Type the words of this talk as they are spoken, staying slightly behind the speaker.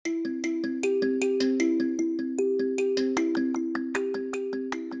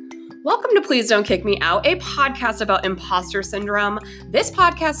Welcome to Please Don't Kick Me Out, a podcast about imposter syndrome. This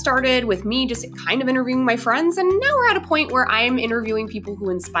podcast started with me just kind of interviewing my friends, and now we're at a point where I'm interviewing people who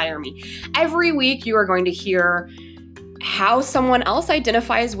inspire me. Every week, you are going to hear how someone else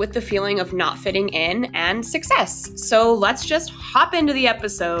identifies with the feeling of not fitting in and success. So let's just hop into the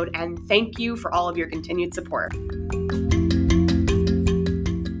episode, and thank you for all of your continued support.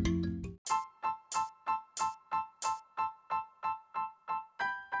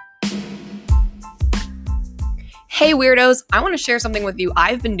 Hey weirdos, I want to share something with you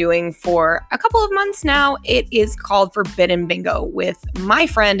I've been doing for a couple of months now. It is called Forbidden Bingo with my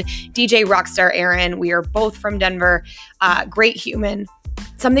friend DJ Rockstar Aaron. We are both from Denver, great human.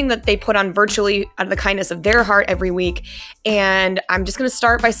 Something that they put on virtually out of the kindness of their heart every week. And I'm just going to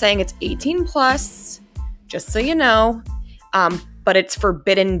start by saying it's 18 plus, just so you know. But it's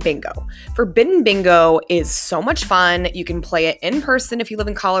Forbidden Bingo. Forbidden Bingo is so much fun. You can play it in person if you live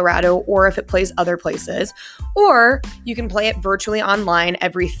in Colorado or if it plays other places, or you can play it virtually online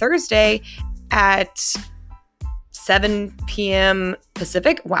every Thursday at 7 p.m.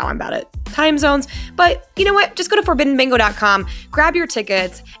 Pacific. Wow, I'm bad at time zones. But you know what? Just go to forbiddenbingo.com, grab your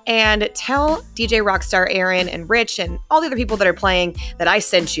tickets, and tell DJ Rockstar Aaron and Rich and all the other people that are playing that I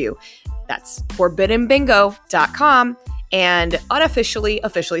sent you. That's forbiddenbingo.com. And officially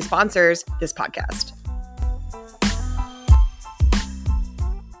sponsors this podcast.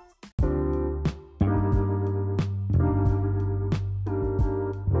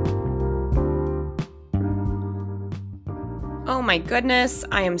 Oh my goodness,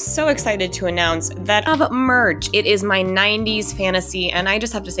 I am so excited to announce that I have merch. It is my 90s fantasy, and I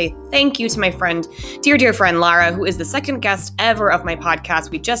just have to say thank you to my friend, dear friend Lara, who is the second guest ever of my podcast.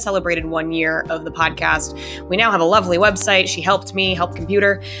 We just celebrated 1 year of the podcast. We now have a lovely website. She helped me, help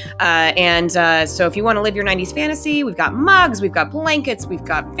computer. So if you want to live your 90s fantasy, we've got mugs, we've got blankets, we've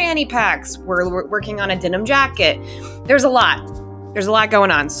got fanny packs. We're working on a denim jacket. There's a lot. There's a lot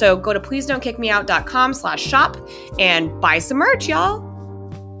going on. So go to pleasedon'tkickmeout.com/shop and buy some merch, y'all.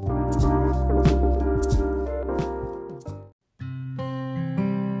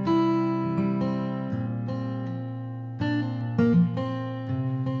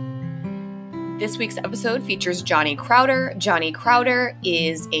 This week's episode features Johnny Crowder. Johnny Crowder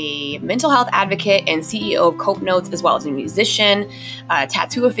is a mental health advocate and CEO of Cope Notes, as well as a musician,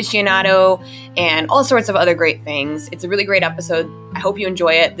 tattoo aficionado, and all sorts of other great things. It's a really great episode. I hope you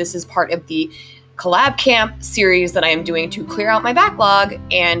enjoy it. This is part of the Collab Camp series that I am doing to clear out my backlog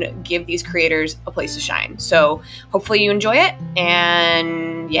and give these creators a place to shine. So hopefully you enjoy it.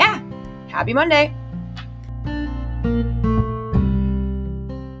 And yeah, happy Monday.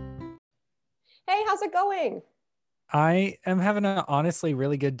 Hey, how's it going? I am having an honestly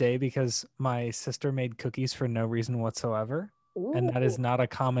really good day because my sister made cookies for no reason whatsoever. Ooh. And that is not a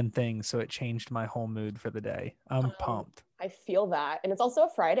common thing. So it changed my whole mood for the day. I'm pumped. I feel that. And it's also a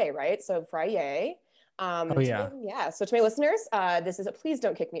Friday, right? So Friday. Oh, yeah. So to my listeners, this is a Please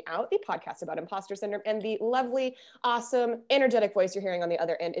Don't Kick Me Out, the podcast about imposter syndrome. And the lovely, awesome, energetic voice you're hearing on the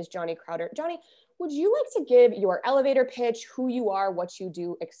other end is Johnny Crowder. Johnny, would you like to give your elevator pitch, who you are, what you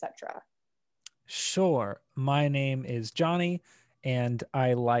do, etc.? Sure. My name is Johnny, and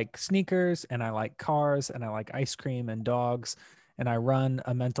I like sneakers, and I like cars, and I like ice cream and dogs, and I run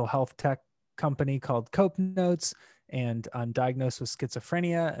a mental health tech company called Cope Notes, and I'm diagnosed with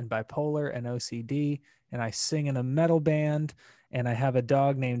schizophrenia and bipolar and OCD, and I sing in a metal band, and I have a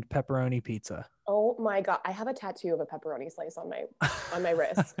dog named Pepperoni Pizza. Oh my God. I have a tattoo of a pepperoni slice on my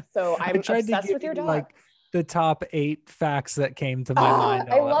wrist. So I'm obsessed with your dog. The top 8 facts that came to my mind.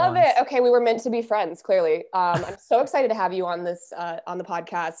 I love it. Okay, we were meant to be friends, clearly. I'm so excited to have you on this on the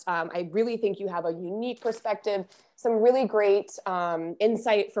podcast. I really think you have a unique perspective, some really great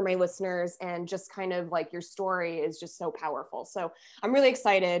insight for my listeners, and just kind of like your story is just so powerful. So I'm really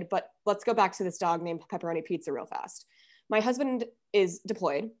excited, but let's go back to this dog named Pepperoni Pizza real fast. My husband is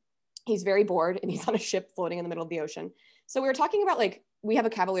deployed. He's very bored and he's on a ship floating in the middle of the ocean. So we were talking about we have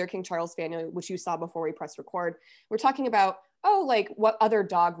a Cavalier King Charles Spaniel, which you saw before we pressed record. We're talking about, what other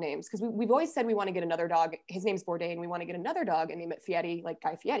dog names? Because we've always said we want to get another dog. His name's Bourdain. We want to get another dog and name it Fieri, like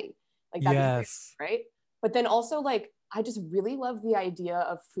Guy Fieri. Like that. Yes. Great, right? But then also I just really love the idea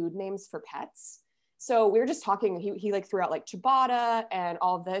of food names for pets. So we were just talking, he threw out ciabatta and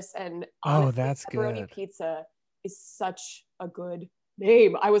all of this. And honestly, that's Pepperoni good. Pizza is such a good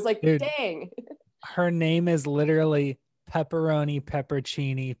name. I was like, dude, dang. Her name is literally Pepperoni,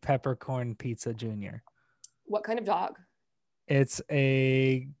 Peppercini, Peppercorn Pizza Jr. What kind of dog? It's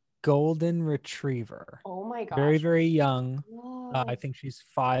a golden retriever. Oh my gosh. Very, very young. I think she's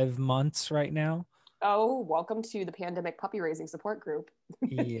 5 months right now. Oh, welcome to the pandemic puppy raising support group.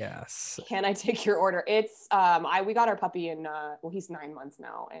 Yes. Can I take your order? It's we got our puppy in he's 9 months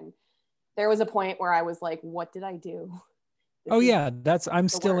now, and there was a point where I was like, what did I do? Oh yeah, I'm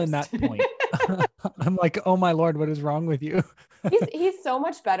still in that point. I'm like, oh my Lord, what is wrong with you? he's so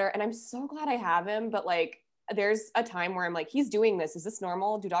much better, and I'm so glad I have him. But like, there's a time where I'm like, he's doing this. Is this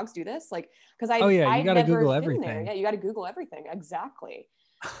normal? Do dogs do this? Like, because Oh yeah, you I've got to never Google been everything. there. Yeah, you got to Google everything. Exactly.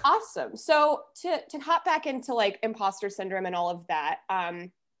 Awesome. So to hop back into like imposter syndrome and all of that,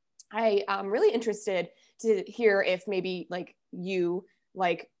 I am really interested to hear if maybe like you,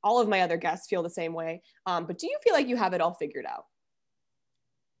 like all of my other guests, feel the same way. But do you feel like you have it all figured out?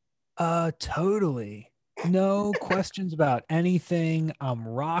 Totally. No questions about anything. I'm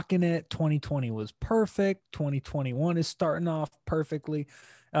rocking it. 2020 was perfect. 2021 is starting off perfectly.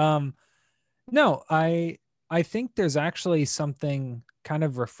 Um, no, I think there's actually something kind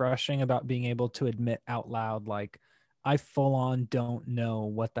of refreshing about being able to admit out loud, like, I full on don't know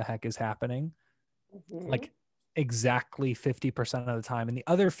what the heck is happening. Mm-hmm. Like exactly 50% of the time. And the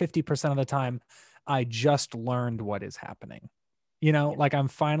other 50% of the time, I just learned what is happening. Yeah. Like I'm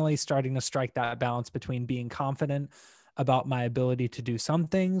finally starting to strike that balance between being confident about my ability to do some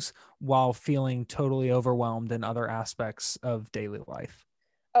things while feeling totally overwhelmed in other aspects of daily life.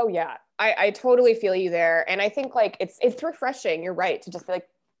 Oh yeah, I totally feel you there, and I think like it's refreshing. You're right to just be like,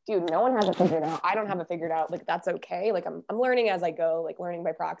 dude, no one has it figured out. I don't have it figured out. Like that's okay. Like I'm learning as I go, like learning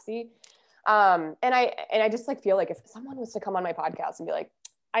by proxy. And I just like feel like if someone was to come on my podcast and be like,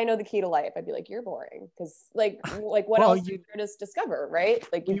 I know the key to life, I'd be like, you're boring, because like what Well, else are you there to discover, right?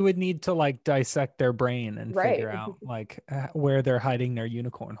 Like you would need to like dissect their brain and right. figure out like where they're hiding their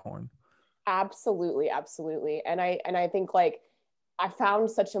unicorn horn. Absolutely, absolutely. And I think like I found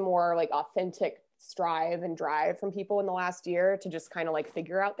such a more like authentic strive and drive from people in the last year to just kind of like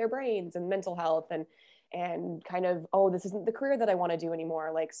figure out their brains and mental health and kind of, oh, this isn't the career that I want to do anymore.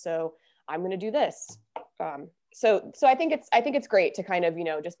 Like, so I'm going to do this. So I think it's great to kind of,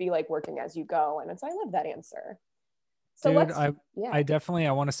 just be like working as you go. And it's, I love that answer. So Dude, let's, yeah. I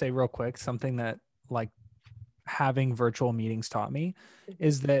want to say real quick something that like having virtual meetings taught me Mm-hmm.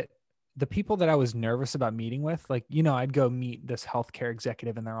 is that the people that I was nervous about meeting with, like, I'd go meet this healthcare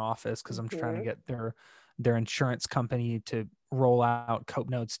executive in their office because I'm trying to Mm-hmm. get their insurance company to roll out Cope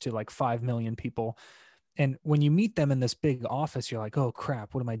Notes to like 5 million people. And when you meet them in this big office, you're like, oh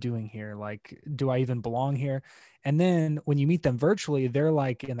crap, what am I doing here? Like, do I even belong here? And then when you meet them virtually, they're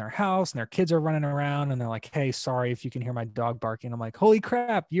like in their house and their kids are running around and they're like, hey, sorry if you can hear my dog barking. I'm like, holy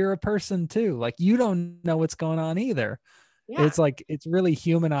crap, you're a person too. Like, you don't know what's going on either. Yeah. It's like, it's really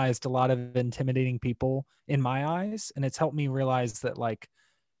humanized a lot of intimidating people in my eyes. And it's helped me realize that like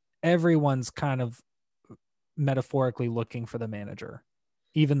everyone's kind of metaphorically looking for the manager.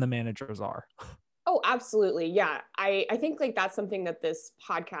 Even the managers are. Oh, absolutely. Yeah. I think like that's something that this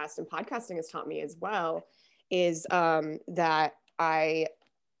podcast and podcasting has taught me as well is that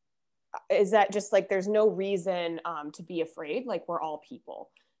just like there's no reason to be afraid. Like we're all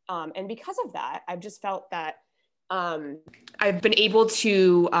people. And because of that, I've just felt that I've been able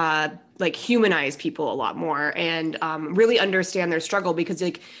to like humanize people a lot more and really understand their struggle because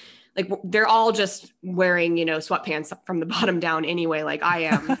like they're all just wearing, sweatpants from the bottom down anyway, like I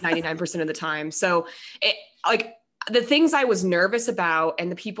am 99% of the time. So it like the things I was nervous about and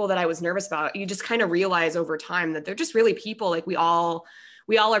the people that I was nervous about, you just kind of realize over time that they're just really people. Like we all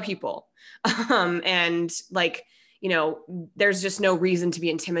are people. And like, there's just no reason to be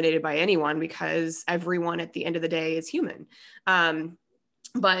intimidated by anyone because everyone at the end of the day is human.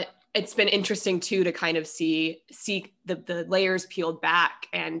 But it's been interesting too to kind of see the layers peeled back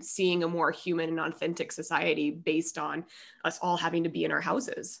and seeing a more human and authentic society based on us all having to be in our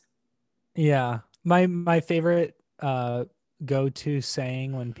houses. Yeah. My favorite go-to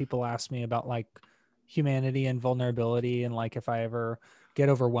saying when people ask me about like humanity and vulnerability and like if I ever get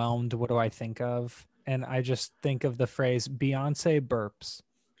overwhelmed, what do I think of? And I just think of the phrase Beyonce burps.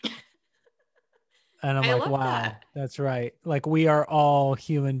 And I'm I like, love wow, that. that's right. Like we are all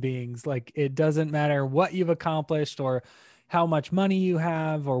human beings. Like it doesn't matter what you've accomplished or how much money you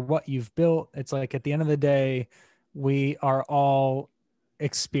have or what you've built. It's like at the end of the day, we are all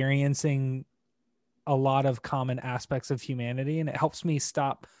experiencing a lot of common aspects of humanity, and it helps me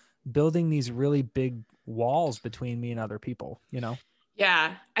stop building these really big walls between me and other people.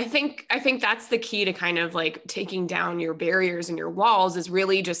 Yeah, I think that's the key to kind of like taking down your barriers and your walls is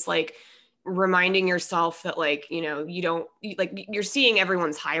really just like reminding yourself that like, you don't like you're seeing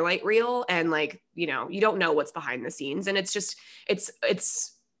everyone's highlight reel and like, you don't know what's behind the scenes and it's just it's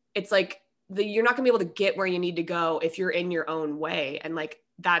like you're not going to be able to get where you need to go if you're in your own way and like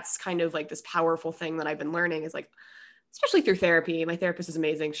that's kind of like this powerful thing that I've been learning is like, especially through therapy. My therapist is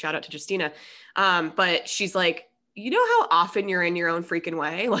amazing. Shout out to Justina. But she's like, you know how often you're in your own freaking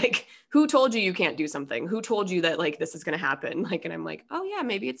way? Like, who told you can't do something? Who told you that like this is going to happen? Like, and I'm like, oh yeah,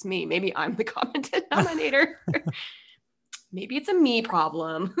 maybe it's me. Maybe I'm the common denominator. Maybe it's a me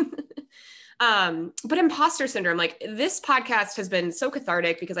problem. But imposter syndrome, like this podcast has been so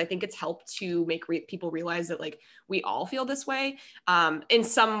cathartic because I think it's helped to make people realize that like we all feel this way in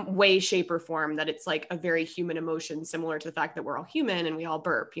some way, shape, or form, that it's like a very human emotion, similar to the fact that we're all human and we all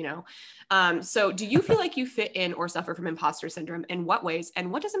burp, you know? So do you feel like you fit in or suffer from imposter syndrome? In what ways?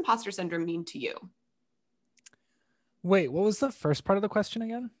 And what does imposter syndrome mean to you? Wait, what was the first part of the question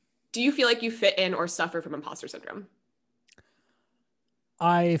again? Do you feel like you fit in or suffer from imposter syndrome?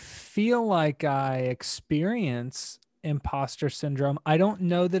 I feel like I experience imposter syndrome. I don't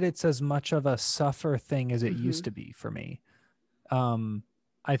know that it's as much of a suffer thing as it used to be for me.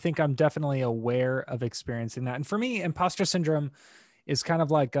 I think I'm definitely aware of experiencing that. And for me, imposter syndrome is kind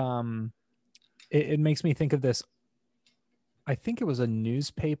of like, it makes me think of this. I think it was a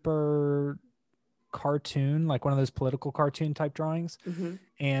newspaper cartoon, like one of those political cartoon type drawings.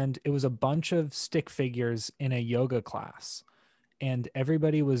 And it was a bunch of stick figures in a yoga class. And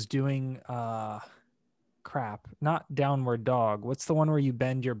everybody was doing not downward dog. What's the one where you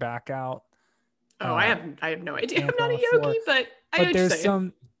bend your back out? Oh, I have no idea. I'm not a yogi, but I know what you're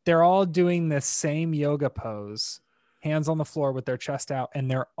saying. They're all doing this same yoga pose, hands on the floor with their chest out, and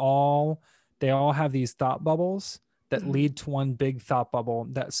they all have these thought bubbles that lead to one big thought bubble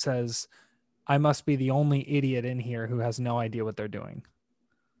that says, I must be the only idiot in here who has no idea what they're doing.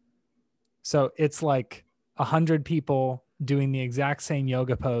 So it's like 100 people doing the exact same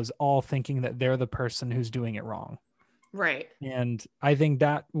yoga pose, all thinking that they're the person who's doing it wrong. Right. And I think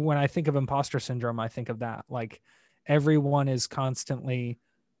that when I think of imposter syndrome, I think of that. Like everyone is constantly,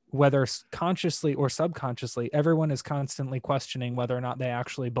 whether consciously or subconsciously, everyone is constantly questioning whether or not they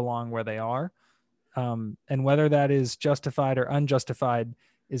actually belong where they are. And whether that is justified or unjustified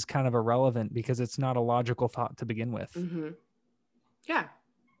is kind of irrelevant because it's not a logical thought to begin with. Yeah.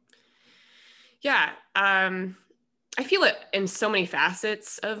 Yeah. I feel it in so many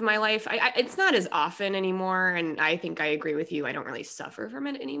facets of my life. It's not as often anymore. And I think I agree with you. I don't really suffer from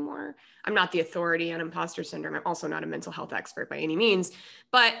it anymore. I'm not the authority on imposter syndrome. I'm also not a mental health expert by any means,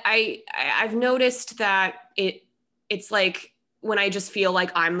 but I've noticed that it's like when I just feel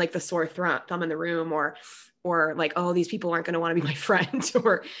like I'm like the sore thumb in the room, or like, oh, these people aren't going to want to be my friend,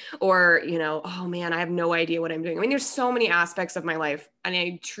 or, you know, oh man, I have no idea what I'm doing. I mean, there's so many aspects of my life and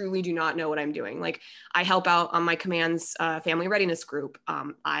I truly do not know what I'm doing. Like I help out on my command's family readiness group.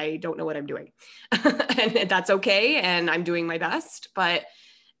 I don't know what I'm doing and that's okay. And I'm doing my best, but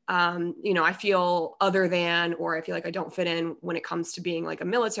you know, I feel other than, or I feel like I don't fit in when it comes to being like a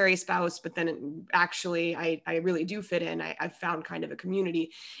military spouse, but then actually I really do fit in. I've found kind of a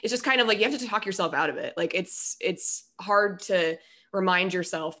community. It's just kind of like, you have to talk yourself out of it. Like it's hard to remind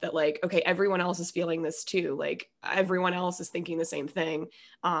yourself that like, okay, everyone else is feeling this too. Like everyone else is thinking the same thing.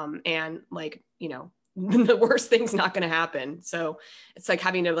 And like, you know, the worst thing's not going to happen. So it's like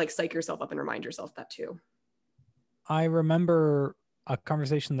having to like psych yourself up and remind yourself that too. I remember a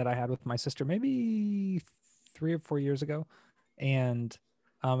conversation that I had with my sister maybe 3 or 4 years ago. And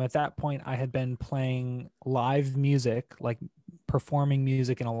at that point I had been playing live music, like performing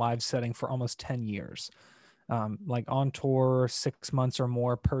music in a live setting for almost 10 years, like on tour 6 months or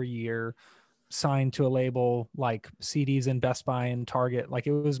more per year, signed to a label, like CDs in Best Buy and Target. Like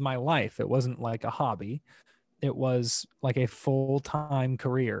it was my life. It wasn't like a hobby. It was like a full-time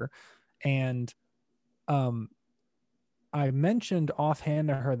career. And I mentioned offhand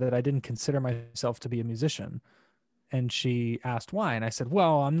to her that I didn't consider myself to be a musician. And she asked why. And I said,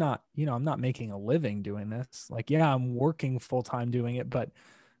 well, I'm not making a living doing this. Like, yeah, I'm working full-time doing it, but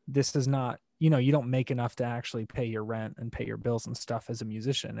this is not, you don't make enough to actually pay your rent and pay your bills and stuff as a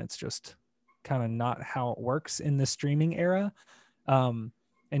musician. It's just kind of not how it works in the streaming era. And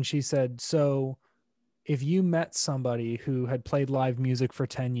she said, so if you met somebody who had played live music for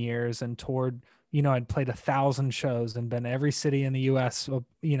 10 years and toured, I'd played 1,000 shows and been every city in the US,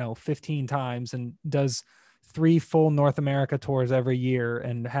 15 times and does 3 full North America tours every year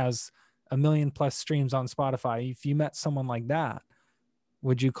and has 1 million plus streams on Spotify. If you met someone like that,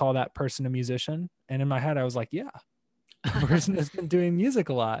 would you call that person a musician? And in my head, I was like, yeah, the person has been doing music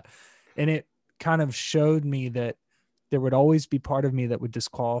a lot. And it kind of showed me that there would always be part of me that would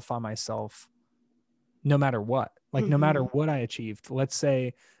disqualify myself no matter what, like no matter what I achieved. Let's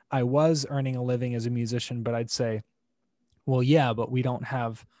say I was earning a living as a musician, but I'd say, well, yeah, but we don't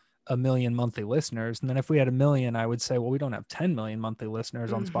have a million monthly listeners. And then if we had a million, I would say, well, we don't have 10 million monthly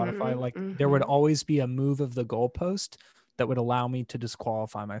listeners on Spotify. Like there would always be a move of the goalpost that would allow me to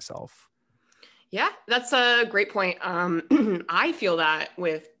disqualify myself. Yeah, that's a great point. I feel that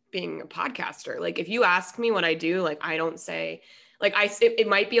with being a podcaster. Like if you ask me what I do, like I don't say, like it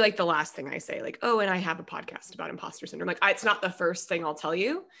might be like the last thing I say, like, oh, and I have a podcast about imposter syndrome. Like it's not the first thing I'll tell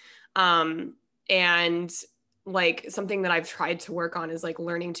you. And like something that I've tried to work on is like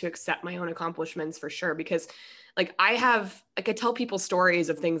learning to accept my own accomplishments for sure. Because like I tell people stories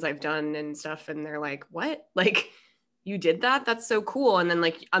of things I've done and stuff, and they're like, what? Like, you did that? That's so cool. And then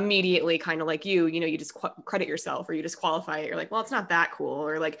like immediately kind of like you just credit yourself or you disqualify it. You're like, well, it's not that cool.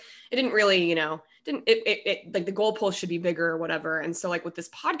 Or like, it didn't really, it like the goalpost should be bigger or whatever. And so like with this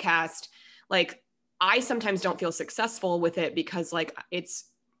podcast, like I sometimes don't feel successful with it because like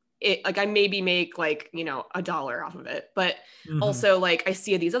like I maybe make like, $1 off of it, but also like I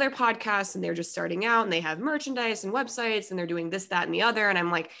see these other podcasts and they're just starting out and they have merchandise and websites and they're doing this, that, and the other. And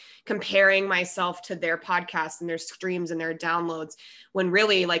I'm like comparing myself to their podcasts and their streams and their downloads when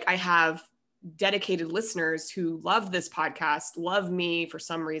really like I have dedicated listeners who love this podcast, love me for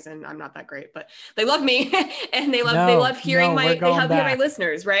some reason. I'm not that great, but they love me and they love hearing my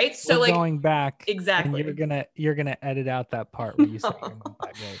listeners. Right. So we're like going back. Exactly. And you're going to edit out that part where you say you're not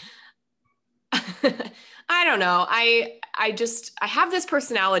that great. I don't know. I have this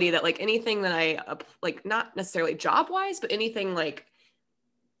personality that like anything that I like, not necessarily job wise, but anything like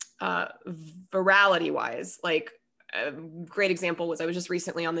virality wise, like a great example was I was just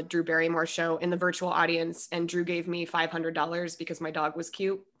recently on the Drew Barrymore show in the virtual audience and Drew gave me $500 because my dog was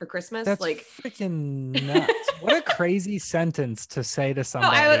cute for Christmas. That's like freaking nuts. What a crazy sentence to say to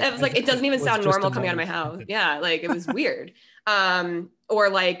somebody. No, I was like, it doesn't even sound normal coming out of my house. Sentence. Yeah. Like it was weird. Or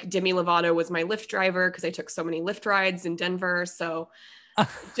like Demi Lovato was my Lyft driver because I took so many Lyft rides in Denver. So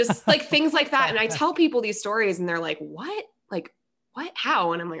just like things like that. And I tell people these stories and they're like, what? Like, what?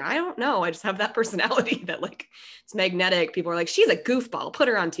 How? And I'm like, I don't know. I just have that personality that like, it's magnetic. People are like, she's a goofball, put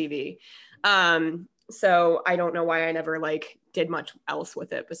her on TV. So I don't know why I never like did much else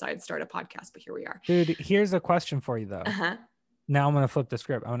with it besides start a podcast, but here we are. Dude, here's a question for you though. Now I'm going to flip the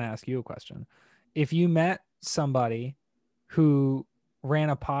script. I'm going to ask you a question. If you met somebody who ran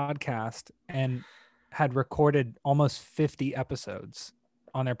a podcast and had recorded almost 50 episodes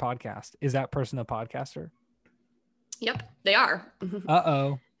on their podcast, is that person a podcaster? Yep, they are.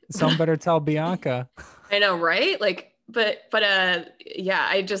 Uh-oh. Someone better tell Bianca. I know, right? Like, but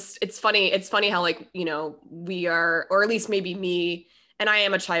yeah, it's funny how like, we are, or at least maybe me, and I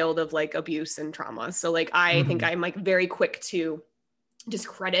am a child of like abuse and trauma. So like, I think I'm like very quick to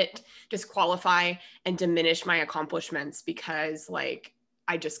discredit, disqualify, and diminish my accomplishments because like,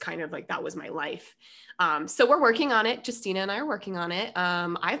 I just kind of like, that was my life. So we're working on it. Justina and I are working on it.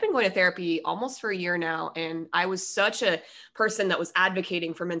 I've been going to therapy almost for a year now. And I was such a person that was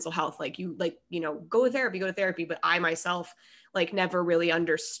advocating for mental health. Like go to therapy. But I myself like never really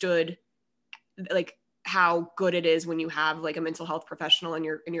understood like how good it is when you have like a mental health professional in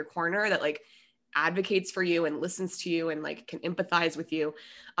your corner that like advocates for you and listens to you and like can empathize with you.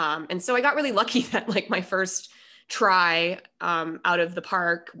 And so I got really lucky that like my first try out of the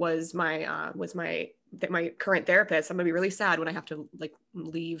park was my current therapist. I'm gonna be really sad when I have to like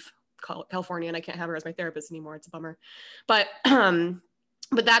leave California and I can't have her as my therapist anymore. It's a bummer, but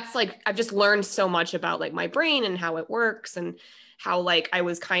that's like, I've just learned so much about like my brain and how it works and how like I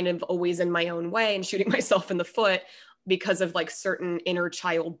was kind of always in my own way and shooting myself in the foot because of like certain inner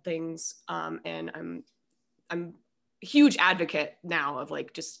child things. And I'm a huge advocate now of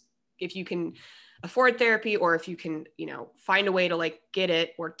like, just if you can afford therapy or if you can, find a way to like get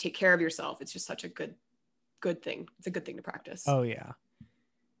it or take care of yourself, it's just such a good thing. It's a good thing to practice. Oh yeah.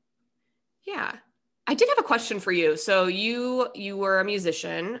 Yeah. I did have a question for you. So you were a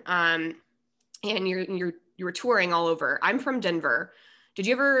musician, and you were touring all over. I'm from Denver. Did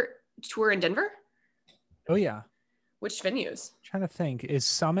you ever tour in Denver? Oh yeah. Which venues? I'm trying to think. Is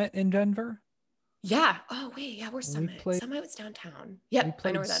Summit in Denver? Yeah. Oh wait. Yeah. Where's Summit? Summit was downtown. Yep.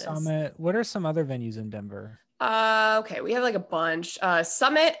 I know where that Summit. What are some other venues in Denver? Okay. We have like a bunch.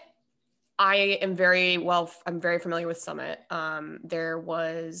 Summit. I'm very familiar with Summit. There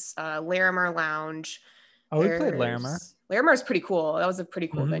was Larimer Lounge. Oh, we played Larimer. Larimer is pretty cool. That was a pretty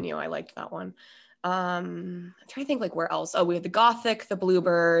cool venue. I liked that one. I'm trying to think like where else. Oh, we had the Gothic, the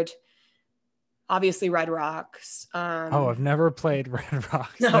Bluebird, obviously Red Rocks. I've never played Red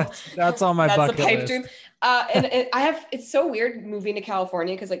Rocks. No, that's on my bucket a pipe list. dream. It's so weird moving to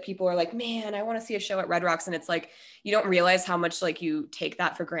California because like people are like, man, I want to see a show at Red Rocks. And it's like, you don't realize how much like you take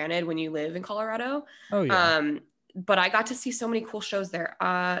that for granted when you live in Colorado. Oh yeah. But I got to see so many cool shows there.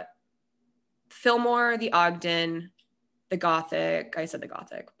 Fillmore, the Ogden, the Gothic. I said the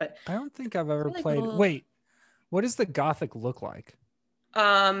Gothic, but I don't think I've ever like played. little. Wait, what does the Gothic look like?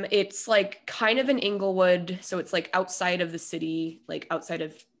 It's like kind of in Inglewood, so it's like outside of the city, like outside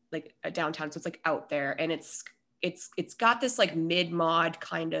of like a downtown, so it's like out there, and it's got this like mid-mod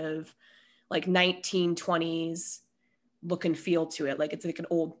kind of like 1920s look and feel to it, like it's like an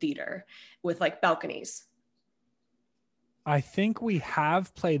old theater with like balconies. I think we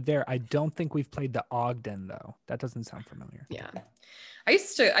have played there. I don't think we've played the Ogden though. That doesn't sound familiar. Yeah. I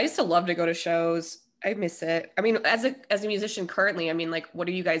used to love to go to shows. I miss it. I mean, as a musician currently, I mean, like, what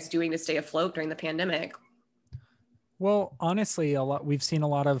are you guys doing to stay afloat during the pandemic? Well, honestly, we've seen a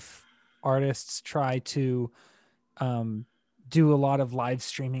lot of artists try to um, do a lot of live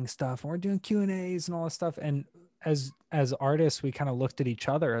streaming stuff, and we're doing Q&As and all this stuff. And as artists, we kind of looked at each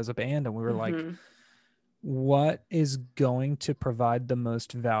other as a band, and we were like, Mm-hmm. what is going to provide the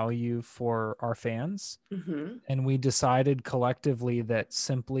most value for our fans? Mm-hmm. And we decided collectively that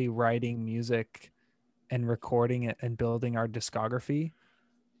simply writing music and recording it and building our discography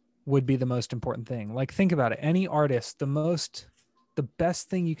would be the most important thing. Like, think about it. Any artist, the best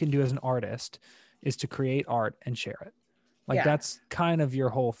thing you can do as an artist is to create art and share it. Like, Yeah. that's kind of your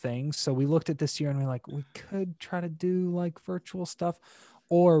whole thing. So we looked at this year and we're like, we could try to do like virtual stuff,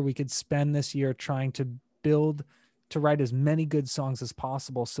 or we could spend this year trying to write as many good songs as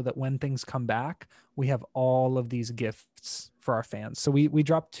possible so that when things come back, we have all of these gifts for our fans. So we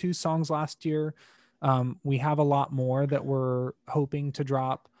dropped 2 songs last year. We have a lot more that we're hoping to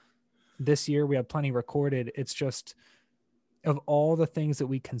drop this year. We have plenty recorded. It's just, of all the things that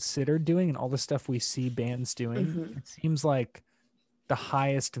we considered doing and all the stuff we see bands doing, Mm-hmm. it seems like the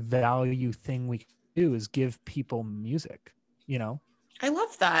highest value thing we can do is give people music, you know? I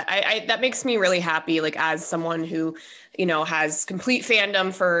love that. I that makes me really happy. Like as someone who, has complete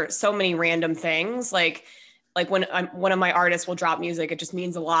fandom for so many random things. Like when one of my artists will drop music, it just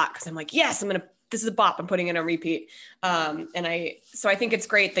means a lot because I'm like, yes, this is a bop. I'm putting it on repeat. So I think it's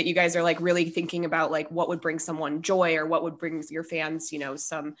great that you guys are like really thinking about like what would bring someone joy or what would bring your fans,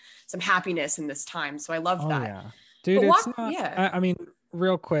 some happiness in this time. So I love Oh that. yeah, dude. But It's what? not, Yeah. I mean,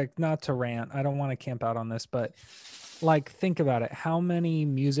 real quick, not to rant, I don't want to camp out on this, but like, think about it. How many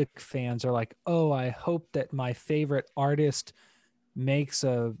music fans are like, oh, I hope that my favorite artist makes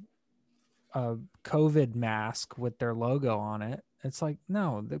a COVID mask with their logo on it? It's like,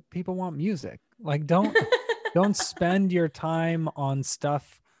 no, the people want music. Like, don't spend your time on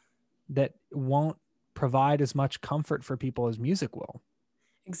stuff that won't provide as much comfort for people as music will, you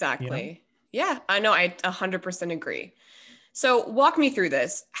know? Exactly. Yeah, I know. I 100% agree. So walk me through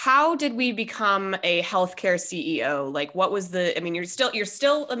this. How did we become a healthcare CEO? Like what was I mean, you're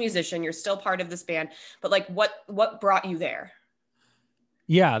still a musician, you're still part of this band, but like what brought you there?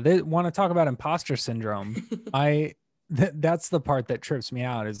 Yeah, they want to talk about imposter syndrome. That's the part that trips me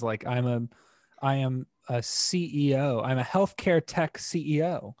out, is like, I am a CEO. I'm a healthcare tech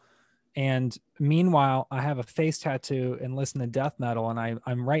CEO. And meanwhile, I have a face tattoo and listen to death metal, and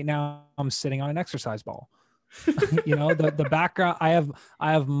I'm right now I'm sitting on an exercise ball. The background, I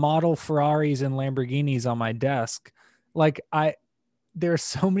have model Ferraris and Lamborghinis on my desk. Like, there's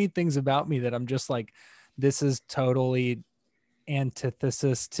so many things about me that I'm just like, this is totally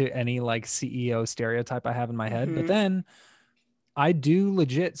antithesis to any like CEO stereotype I have in my head. But Hmm. then I do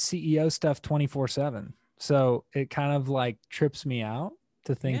legit CEO stuff 24/7. So it kind of like trips me out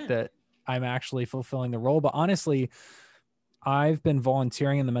to think Yeah. that I'm actually fulfilling the role. But honestly, I've been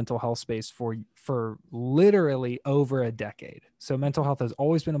volunteering in the mental health space for literally over a decade. So mental health has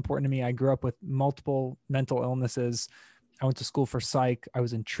always been important to me. I grew up with multiple mental illnesses. I went to school for psych. I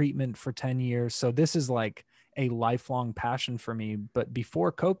was in treatment for 10 years. So this is like a lifelong passion for me. But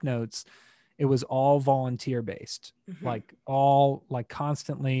before Cope Notes, it was all volunteer based, Hmm. like all like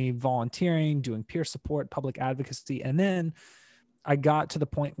constantly volunteering, doing peer support, public advocacy. And then I got to the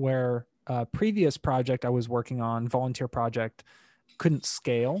point where a previous project I was working on, volunteer project, couldn't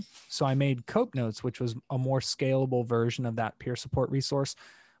scale. So I made Cope Notes, which was a more scalable version of that peer support resource.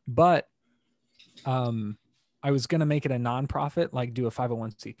 But I was going to make it a nonprofit, like do a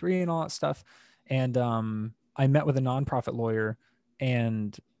 501c3 and all that stuff. And I met with a nonprofit lawyer,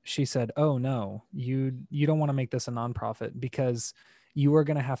 and she said, oh no, you don't want to make this a nonprofit because you are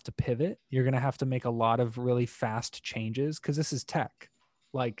going to have to pivot. You're going to have to make a lot of really fast changes because this is tech.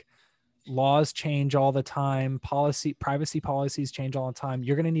 Like, laws change all the time, privacy policies change all the time.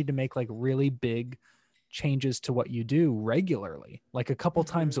 You're going to need to make like really big changes to what you do regularly. Like a couple Hmm.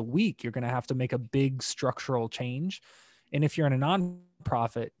 times a week, you're going to have to make a big structural change. And if you're in a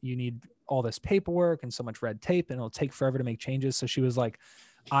nonprofit, you need all this paperwork and so much red tape, and it'll take forever to make changes. So she was like,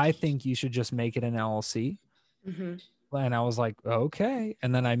 I think you should just make it an LLC. Mm-hmm. And I was like, okay.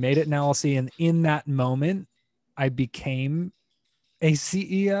 And then I made it an LLC. And in that moment, I became a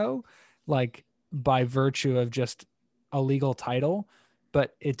CEO, like by virtue of just a legal title.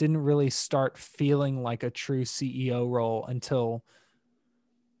 But it didn't really start feeling like a true CEO role until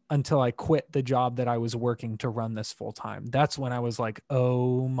I quit the job that I was working to run this full time. That's when I was like,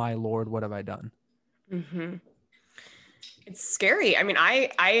 oh my Lord, what have I done? Mm-hmm. It's scary. I mean,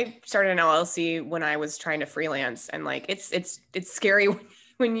 I started an LLC when I was trying to freelance, and like it's scary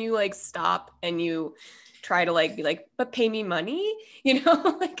when you like stop and you try to like be like, but pay me money, you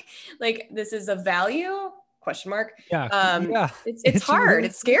know, like this is a value question mark. Yeah. Yeah. It's hard. Really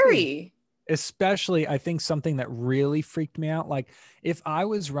It's scary. especially I think something that really freaked me out, like if I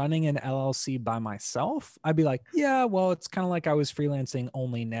was running an LLC by myself, I'd be like, yeah, well, it's kind of like I was freelancing,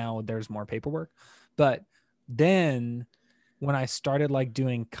 only now there's more paperwork. But then when I started like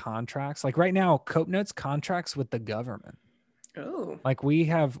doing contracts, like right now Cope Notes contracts with the government. Oh. Like we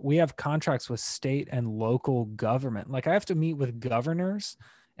have contracts with state and local government. Like I have to meet with governors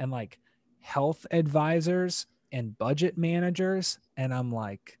and like health advisors and budget managers, and I'm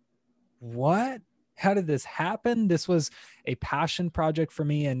like, what? How did this happen? This was a passion project for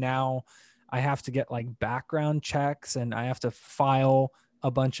me. And now I have to get like background checks and I have to file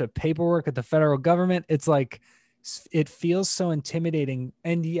a bunch of paperwork at the federal government. It's like, it feels so intimidating.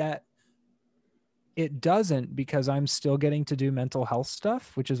 And yet it doesn't, because I'm still getting to do mental health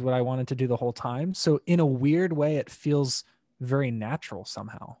stuff, which is what I wanted to do the whole time. So in a weird way, it feels very natural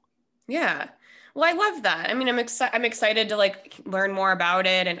somehow. Yeah. Well, I love that. I mean, I'm excited to like learn more about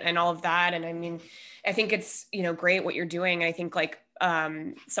it and all of that. And I mean, I think it's, you know, great what you're doing. I think like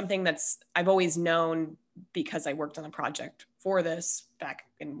something that's I've always known because I worked on a project for this back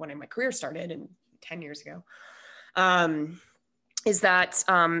in when my career started and 10 years ago. Is that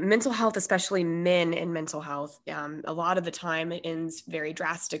mental health, especially men in mental health, a lot of the time it ends very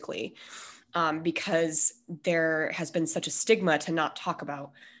drastically because there has been such a stigma to not talk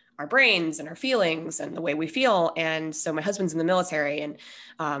about our brains and our feelings and the way we feel. And so my husband's in the military,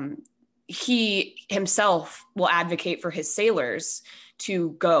 and he himself will advocate for his sailors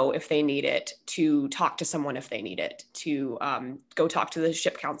to go if they need it, to talk to someone if they need it, to go talk to the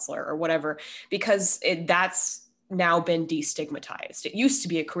ship counselor or whatever, because that's now been destigmatized. It used to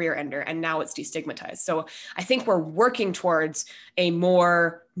be a career ender and now it's destigmatized. So I think we're working towards a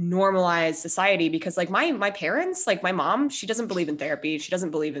more normalized society, because like my parents, like my mom, she doesn't believe in therapy. She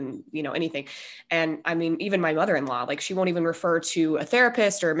doesn't believe in, you know, anything. And I mean, even my mother-in-law, like she won't even refer to a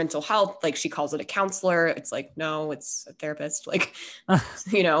therapist or mental health. Like she calls it a counselor. It's like, no, it's a therapist. Like,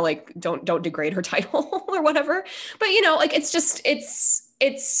 you know, like don't degrade her title or whatever. But, you know, like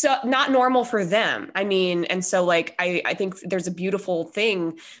it's not normal for them. I mean, and so like, I think there's a beautiful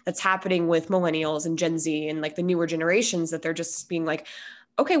thing that's happening with millennials and Gen Z and like the newer generations, that they're just being like,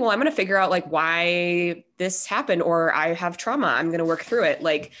 okay, well, I'm going to figure out like why this happened, or I have trauma. I'm going to work through it.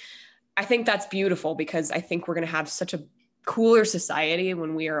 Like, I think that's beautiful, because I think we're going to have such a cooler society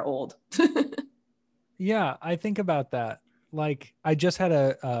when we are old. Yeah, I think about that. Like I just had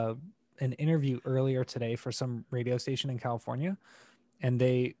an interview earlier today for some radio station in California, and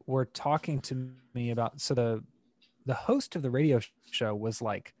they were talking to me about, so the host of the radio show was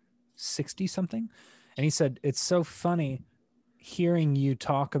like 60 something, and he said it's so funny hearing you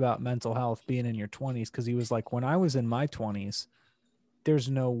talk about mental health being in your 20s, because he was like, when I was in my 20s,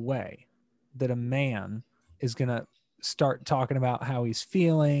 there's no way that a man is going to start talking about how he's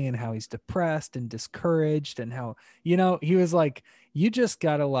feeling and how he's depressed and discouraged and how, you know, he was like, you just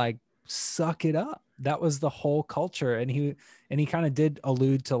got to like suck it up. That was the whole culture. And he kind of did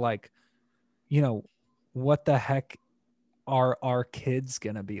allude to like, you know, what the heck are our kids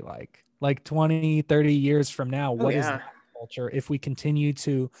going to be like 20, 30 years from now? What is that culture if we continue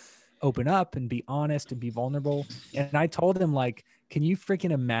to open up and be honest and be vulnerable? And I told him, like, can you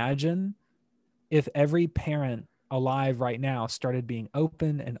freaking imagine if every parent alive right now started being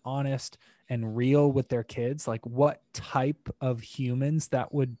open and honest and real with their kids? Like what type of humans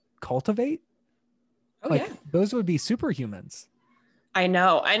that would cultivate? Oh, Like yeah. those would be superhumans. I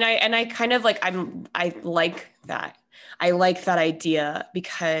know. And I kind of like, I like that. I like that idea,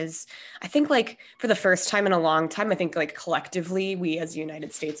 because I think like for the first time in a long time, I think like collectively, we as the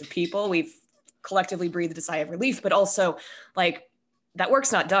United States of people, we've collectively breathed a sigh of relief, but also like that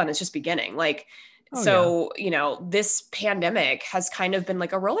work's not done. It's just beginning. Like, Oh, yeah. you know, this pandemic has kind of been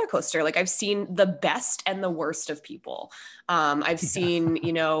like a roller coaster. Like I've seen the best and the worst of people. I've Yeah. seen,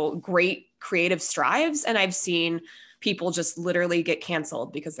 you know, great creative strives, and I've seen people just literally get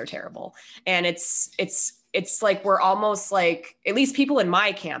canceled because they're terrible. And it's it's like, we're almost like, at least people in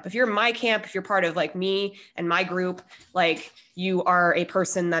my camp, if you're in my camp, if you're part of like me and my group, like you are a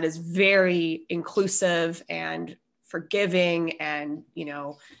person that is very inclusive and forgiving and, you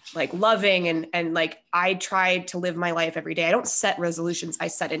know, like loving. And like, I try to live my life every day. I don't set resolutions. I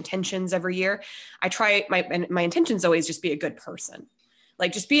set intentions every year. I try my intentions always just be a good person.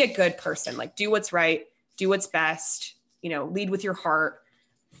 Like, just be a good person, like do what's right, do what's best, you know, lead with your heart,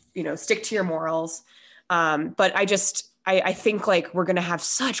 you know, stick to your morals. But I think like we're going to have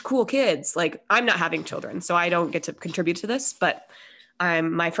such cool kids. Like, I'm not having children, so I don't get to contribute to this, but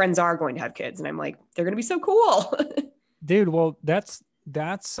my friends are going to have kids, and I'm like, they're going to be so cool. Dude, well, that's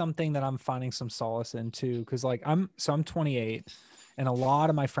something that I'm finding some solace in too. Cause like I'm 28, and a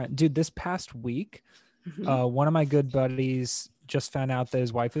lot of my friends, dude, this past week, one of my good buddies just found out that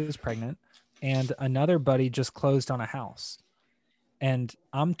his wife is pregnant, and another buddy just closed on a house. And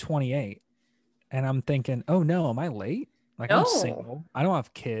I'm 28, and I'm thinking, oh no, am I late? Like, I'm single. I don't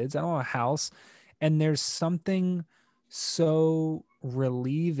have kids. I don't have a house. And there's something so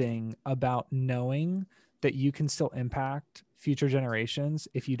relieving about knowing that you can still impact future generations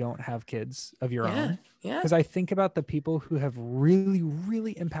if you don't have kids of your own. Yeah. Because I think about the people who have really,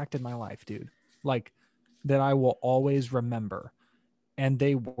 really impacted my life, dude. Like, that I will always remember. And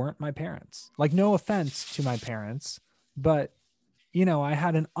they weren't my parents. Like, no offense to my parents, but you know, I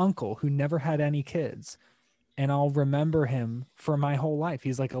had an uncle who never had any kids, and I'll remember him for my whole life.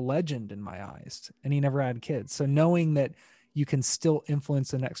 He's like a legend in my eyes, and he never had kids. So knowing that you can still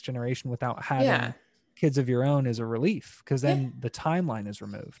influence the next generation without having kids of your own is a relief, because then the timeline is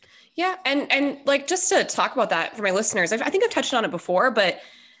removed. Yeah. And like, just to talk about that for my listeners, I think I've touched on it before, but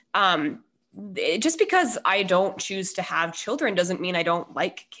just because I don't choose to have children doesn't mean I don't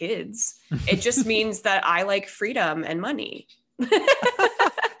like kids. It just means that I like freedom and money.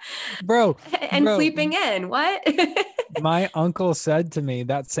 bro sleeping in. What? My uncle said to me,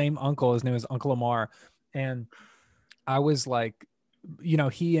 that same uncle, his name is Uncle Amar, and I was like, you know,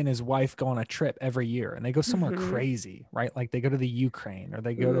 he and his wife go on a trip every year, and they go somewhere crazy, right? Like they go to the Ukraine, or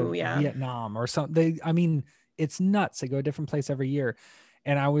they go to Vietnam or something. I mean, it's nuts. They go to a different place every year.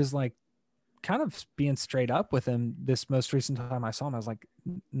 And I was like, kind of being straight up with him this most recent time I saw him. I was like,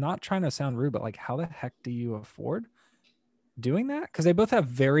 not trying to sound rude, but like, how the heck do you afford doing that? Because they both have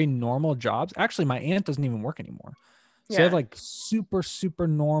very normal jobs. Actually, my aunt doesn't even work anymore. So they have like super, super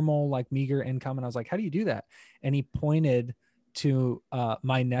normal, like meager income. And I was like, how do you do that? And he pointed to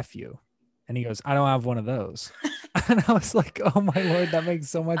my nephew, and he goes, I don't have one of those. And I was like, oh my Lord, that makes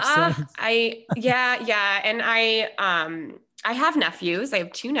so much sense. And I have nephews. I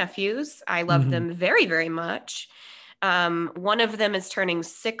have 2 nephews. I love them very, very much. One of them is turning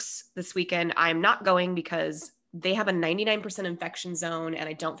 6 this weekend. I'm not going because they have a 99% infection zone, and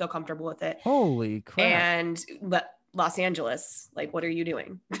I don't feel comfortable with it. Holy crap. But Los Angeles, like, what are you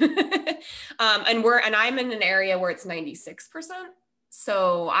doing? And I'm in an area where it's 96%.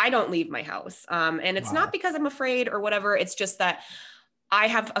 So I don't leave my house. And it's not because I'm afraid or whatever. It's just that I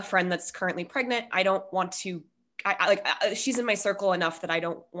have a friend that's currently pregnant. I don't want to, she's in my circle enough that I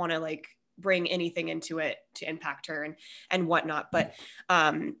don't want to like bring anything into it to impact her and whatnot. But,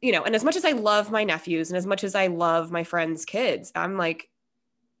 you know, and as much as I love my nephews and as much as I love my friends' kids, I'm like,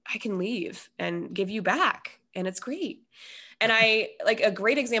 I can leave and give you back. And it's great. And I like, a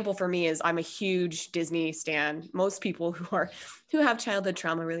great example for me is I'm a huge Disney stan. Most people who have childhood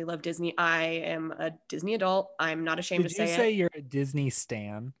trauma really love Disney. I am a Disney adult. I'm not ashamed to say it. Did you say you're a Disney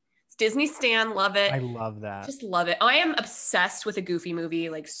stan? It's Disney stan. Love it. I love that. Just love it. I am obsessed with a Goofy movie,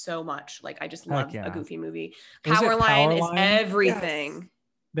 like so much. Like I just love a Goofy movie. Powerline is everything. Yes.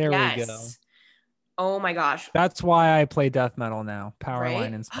 There we go. Oh my gosh. That's why I play death metal now.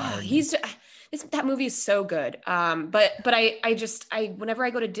 Powerline inspired me. That movie is so good. But I whenever I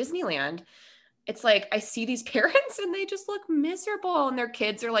go to Disneyland, it's like I see these parents and they just look miserable, and their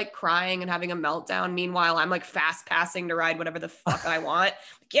kids are like crying and having a meltdown. Meanwhile, I'm like fast passing to ride whatever the fuck I want.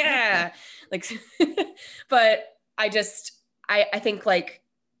 Like, but I think like,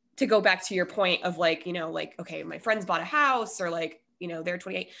 to go back to your point of like, you know, like, okay, my friends bought a house, or like, you know, they're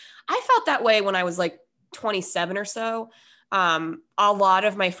 28. I felt that way when I was like 27 or so. A lot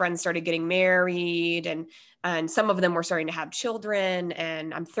of my friends started getting married, and some of them were starting to have children,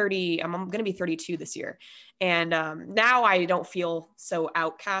 and I'm 30, I'm going to be 32 this year. And, now I don't feel so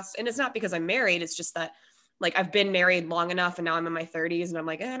outcast, and it's not because I'm married. It's just that like, I've been married long enough, and now I'm in my 30s, and I'm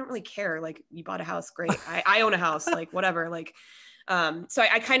like, I don't really care. Like, you bought a house. Great. I own a house, like whatever. Like, so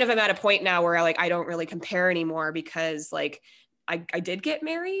I kind of am at a point now where I don't really compare anymore, because like, I did get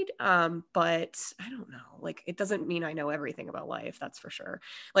married, but I don't know. Like, it doesn't mean I know everything about life. That's for sure.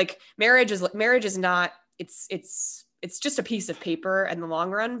 Like, marriage is not. It's just a piece of paper in the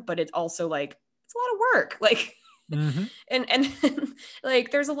long run, but it's also like it's a lot of work. Like, Mm-hmm. and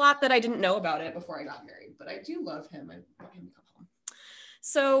like there's a lot that I didn't know about it before I got married, but I do love him. I want him to come home.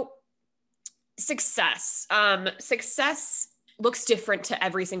 So success looks different to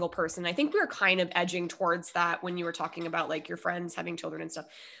every single person. I think we were kind of edging towards that when you were talking about like your friends having children and stuff.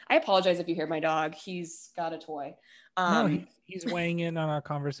 I apologize if you hear my dog. He's got a toy. No, he's weighing in on our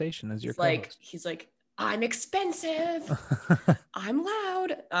conversation as your co-host. He's like, I'm expensive. I'm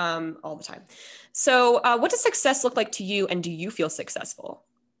loud, all the time. So what does success look like to you, and do you feel successful?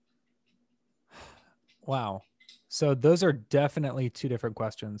 Wow. So those are definitely two different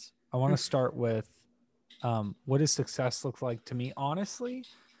questions. I want to start with what does success look like to me? Honestly,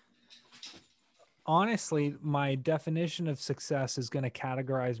 my definition of success is going to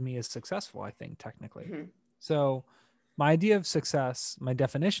categorize me as successful, I think, technically. Mm-hmm. So my idea of success, my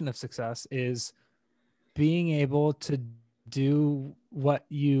definition of success is being able to do what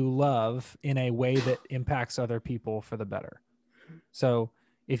you love in a way that impacts other people for the better. So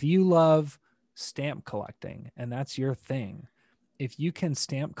if you love stamp collecting and that's your thing, if you can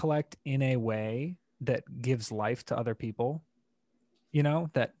stamp collect in a way that gives life to other people, you know,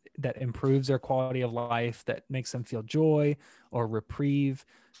 that improves their quality of life, that makes them feel joy or reprieve,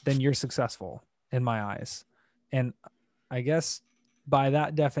 then you're successful in my eyes. And I guess by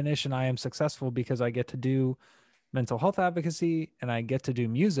that definition, I am successful because I get to do mental health advocacy and I get to do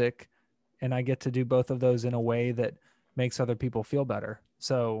music, and I get to do both of those in a way that makes other people feel better.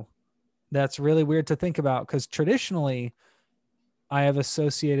 So that's really weird to think about, because traditionally I have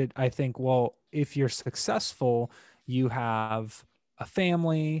associated, I think, well, if you're successful, you have a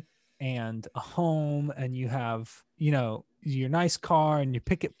family and a home, and you have, you know, your nice car and your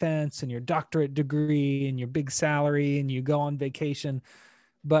picket fence and your doctorate degree and your big salary, and you go on vacation.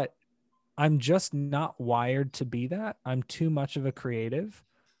 But I'm just not wired to be that. I'm too much of a creative.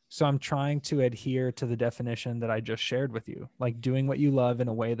 So I'm trying to adhere to the definition that I just shared with you, like doing what you love in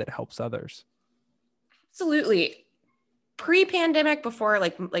a way that helps others. Absolutely. Pre-pandemic, before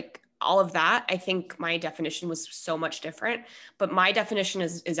like all of that, I think my definition was so much different, but my definition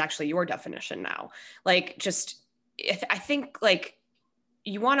is actually your definition now. Like, just, I think like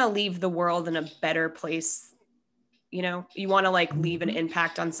you want to leave the world in a better place. You know, you want to like leave an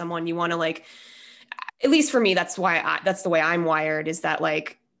impact on someone. You want to like, at least for me, that's the way I'm wired, is that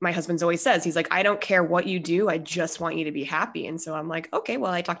like my husband's always says, he's like, I don't care what you do. I just want you to be happy. And so I'm like, okay,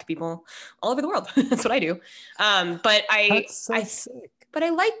 well, I talk to people all over the world. That's what I do. But That's so sick. but I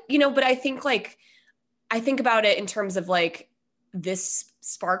like, you know, but I think like, I think about it in terms of like, this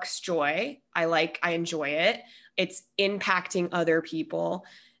sparks joy. I enjoy it. It's impacting other people.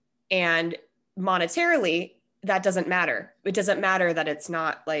 And monetarily, that doesn't matter. It doesn't matter that it's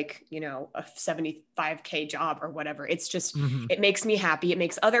not like, you know, a 75K job or whatever. It's just, it makes me happy. It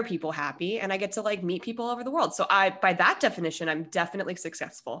makes other people happy. And I get to like meet people all over the world. So by that definition, I'm definitely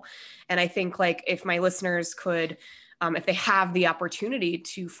successful. And I think like if my listeners could, if they have the opportunity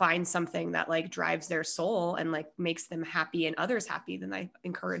to find something that like drives their soul and like makes them happy and others happy, then I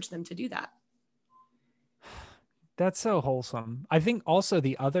encourage them to do that. That's so wholesome. I think also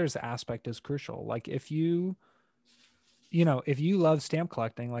the others aspect is crucial. Like if you know, if you love stamp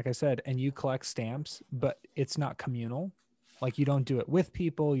collecting, like I said, and you collect stamps, but it's not communal, like you don't do it with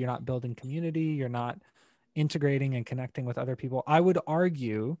people, you're not building community, you're not integrating and connecting with other people, I would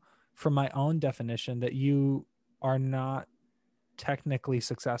argue from my own definition that you are not technically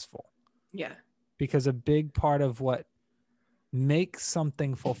successful. Yeah. Because a big part of what makes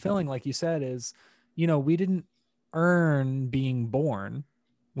something fulfilling, like you said, is, you know, we didn't earn being born.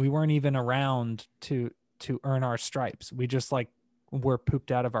 We weren't even around to earn our stripes. We just like were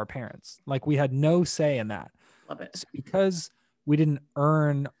pooped out of our parents. Like we had no say in that. Love it. So because we didn't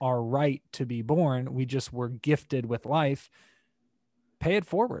earn our right to be born, we just were gifted with life. Pay it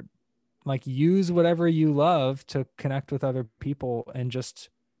forward. Like use whatever you love to connect with other people and just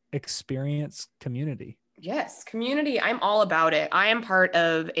experience community. Yes, community. I'm all about it. I am part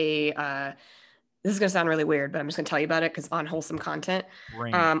of a this is going to sound really weird, but I'm just going to tell you about it because unwholesome content.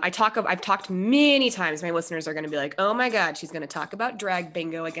 I've talked many times. My listeners are going to be like, oh my God, she's going to talk about drag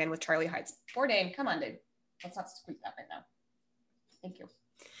bingo again with Charlie Heights. Poor Dane. Come on, Dane. Let's not squeak that right now. Thank you.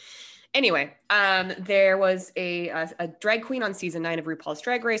 Anyway, there was a drag queen on season 9 of RuPaul's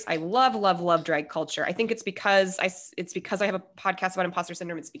Drag Race. I love drag culture. I think it's because I have a podcast about imposter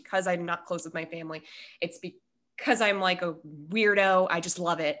syndrome. It's because I'm not close with my family. It's because I'm like a weirdo. I just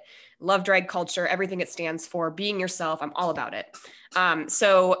love it. Love drag culture, everything it stands for, being yourself. I'm all about it.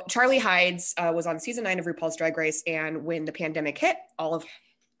 So Charlie Hides was on season 9 of RuPaul's Drag Race, and when the pandemic hit, all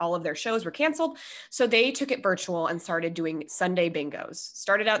of their shows were canceled. So they took it virtual and started doing Sunday bingos.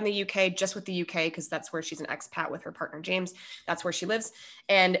 Started out in the UK, just with the UK, because that's where she's an expat with her partner, James. That's where she lives.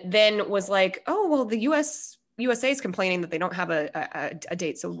 And then was like, oh, well, the USA is complaining that they don't have a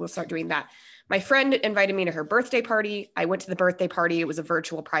date. So we'll start doing that. My friend invited me to her birthday party. I went to the birthday party. It was a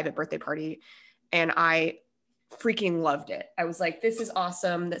virtual private birthday party. And I freaking loved it. I was like, this is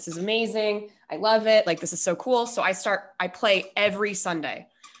awesome. This is amazing. I love it. Like, this is so cool. So I play every Sunday.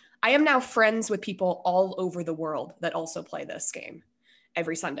 I am now friends with people all over the world that also play this game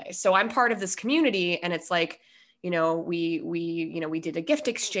every Sunday. So I'm part of this community, and it's like, we did a gift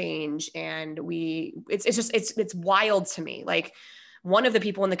exchange, and it's wild to me. Like, one of the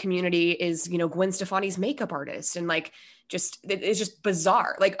people in the community is, Gwen Stefani's makeup artist, and like, it's just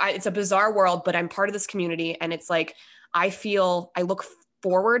bizarre. Like, it's a bizarre world, but I'm part of this community, and it's like, I look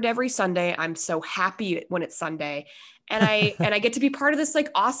forward every Sunday. I'm so happy when it's Sunday, and I get to be part of this like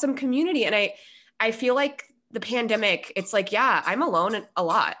awesome community. And I feel like the pandemic, it's like, yeah, I'm alone a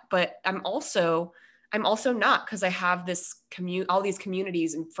lot, but I'm also not, because I have all these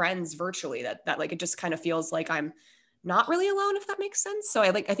communities and friends virtually that like, it just kind of feels like I'm not really alone, if that makes sense. So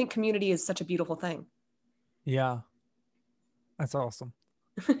I think community is such a beautiful thing. Yeah. That's awesome.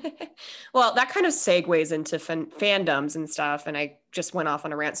 Well, that kind of segues into fandoms and stuff, and I just went off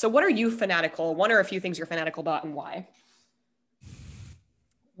on a rant. So what are you fanatical? One or a few things you're fanatical about, and why?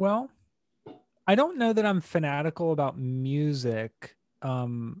 Well, I don't know that I'm fanatical about music,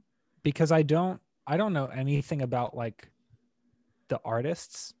 because I don't know anything about like the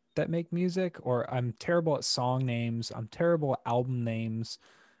artists that make music, or I'm terrible at song names. I'm terrible at album names,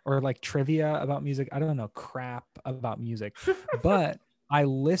 or like trivia about music. I don't know crap about music, but I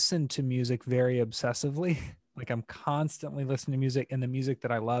listen to music very obsessively. Like, I'm constantly listening to music, and the music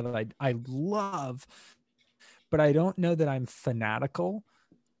that I love, I love, but I don't know that I'm fanatical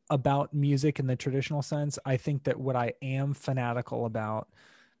about music in the traditional sense. I think that what I am fanatical about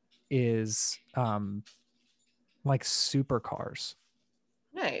is like supercars.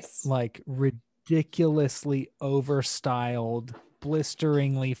 Nice. Like ridiculously overstyled,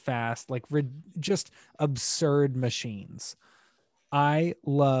 blisteringly fast, like just absurd machines. I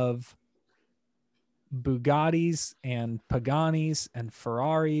love Bugattis and Paganis and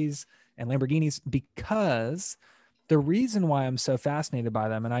Ferraris and Lamborghinis, because the reason why I'm so fascinated by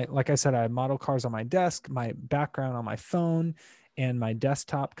them, and like I said, I have model cars on my desk, my background on my phone, and my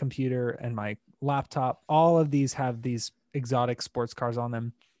desktop computer and my laptop. All of these have these exotic sports cars on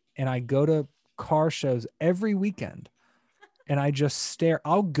them. And I go to car shows every weekend, and I just stare.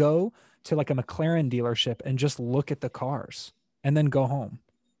 I'll go to like a McLaren dealership and just look at the cars and then go home.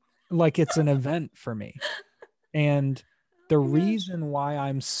 Like, it's an event for me. And the reason why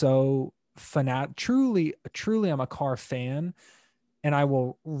I'm so truly I'm a car fan, and I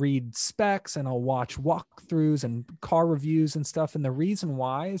will read specs and I'll watch walkthroughs and car reviews and stuff. And the reason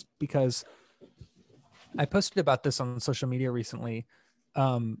why is because I posted about this on social media recently,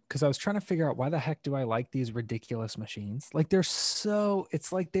 because I was trying to figure out, why the heck do I like these ridiculous machines? Like,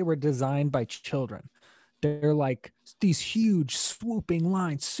 it's like they were designed by children. They're like these huge swooping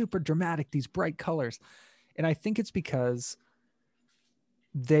lines, super dramatic, these bright colors. And I think it's because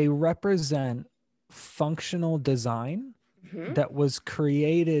they represent functional design that was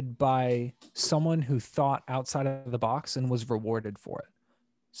created by someone who thought outside of the box and was rewarded for it.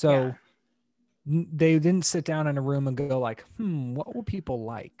 So they didn't sit down in a room and go like, what will people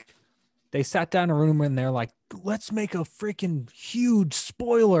like? They sat down in a room and they're like, let's make a freaking huge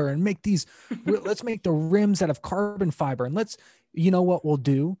spoiler and let's make the rims out of carbon fiber. And you know what we'll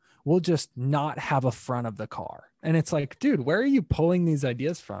do? We'll just not have a front of the car. And it's like, dude, where are you pulling these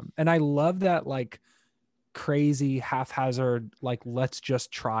ideas from? And I love that like crazy haphazard, like, let's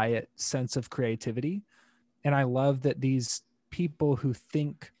just try it sense of creativity. And I love that these people who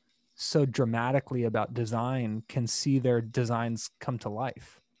think so dramatically about design can see their designs come to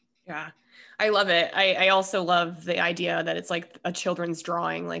life. Yeah, I love it. I also love the idea that it's like a children's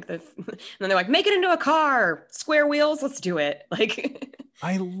drawing, like and then they're like, make it into a car, square wheels, let's do it. Like,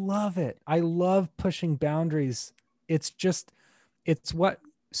 I love it. I love pushing boundaries. It's what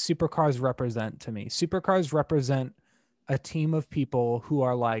supercars represent to me. Supercars represent a team of people who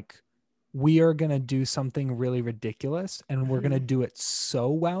are like, we are going to do something really ridiculous, and we're going to do it so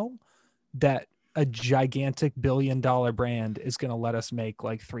well that a gigantic $1 billion brand is going to let us make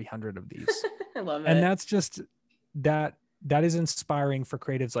like 300 of these. I love it. And that's just that is inspiring for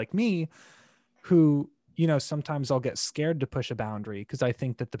creatives like me who, you know, sometimes I'll get scared to push a boundary because I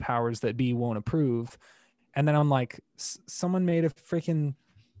think that the powers that be won't approve. And then I'm like, someone made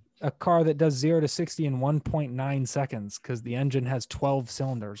a car that does 0 to 60 in 1.9 seconds because the engine has 12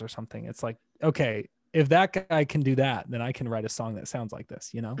 cylinders or something. It's like, okay, if that guy can do that, then I can write a song that sounds like this,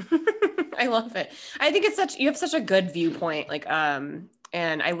 you know? I love it. I think you have such a good viewpoint. Like,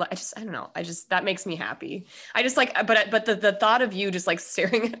 and I don't know. That makes me happy. I just like, but the thought of you just like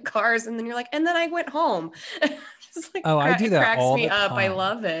staring at cars and then you're like, and then I went home. Just like, Oh, I do that cracks all me the up. I time.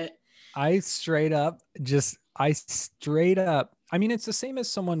 love it. I straight up, I mean, it's the same as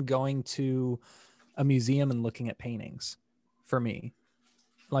someone going to a museum and looking at paintings for me.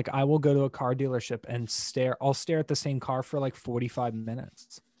 Like I will go to a car dealership and I'll stare at the same car for like 45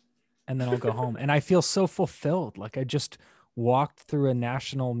 minutes and then I'll go home and I feel so fulfilled. Like I just walked through a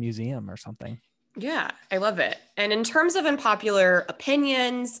national museum or something. Yeah, I love it. And in terms of unpopular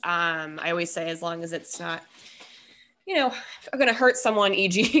opinions, I always say as long as it's not, you know, I'm going to hurt someone,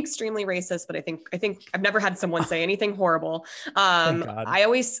 e.g. extremely racist, but I think I've never had someone say anything horrible. Thank God.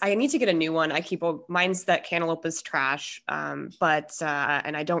 I need to get a new one. Mine's that cantaloupe is trash. And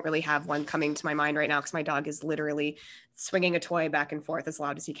I don't really have one coming to my mind right now because my dog is literally swinging a toy back and forth as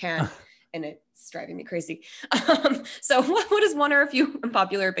loud as he can. And it's driving me crazy. So what is one or a few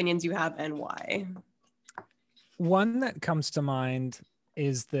unpopular opinions you have and why? One that comes to mind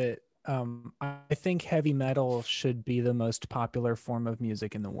is that I think heavy metal should be the most popular form of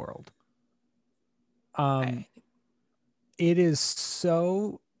music in the world. Okay. It is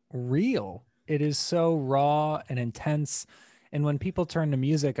so real. It is so raw and intense. And when people turn to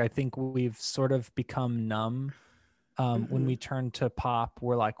music, I think we've sort of become numb. When we turn to pop,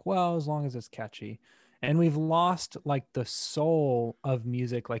 we're like, well, as long as it's catchy. And we've lost like the soul of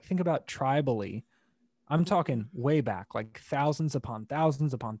music. Like think about tribally. I'm talking way back, like thousands upon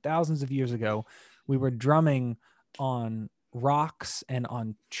thousands upon thousands of years ago. We were drumming on rocks and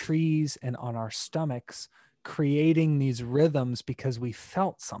on trees and on our stomachs, creating these rhythms because we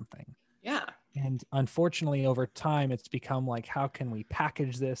felt something. Yeah. And unfortunately, over time, it's become like, how can we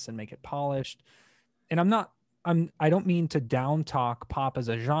package this and make it polished? And I don't mean to down talk pop as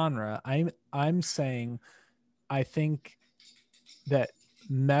a genre. I'm saying I think that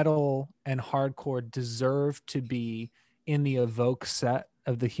metal and hardcore deserve to be in the evoke set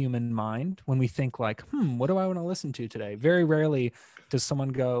of the human mind when we think like, what do I want to listen to today? Very rarely does someone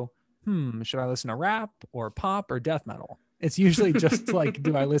go, should I listen to rap or pop or death metal? It's usually just like,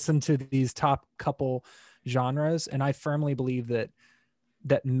 do I listen to these top couple genres? And I firmly believe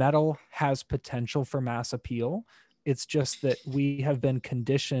that metal has potential for mass appeal. It's just that we have been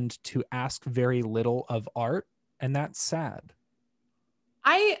conditioned to ask very little of art, and that's sad.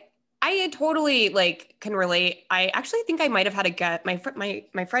 I totally like can relate. I actually think I might have had a guest. My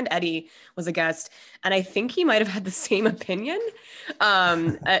friend Eddie was a guest, and I think he might have had the same opinion,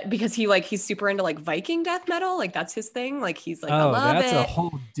 because he's super into like Viking death metal, like that's his thing. Like he's like, I love that's it. a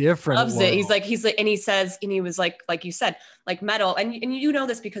whole different Loves world. it. He's like, and he says, and he was like you said, like metal, and you know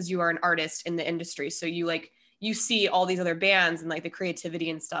this because you are an artist in the industry, so you see all these other bands and like the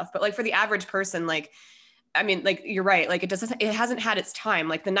creativity and stuff. But like for the average person, like, I mean, like you're right. Like it hasn't had its time.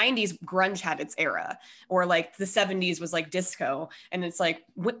 Like the 90s grunge had its era, or like the 70s was like disco. And it's like,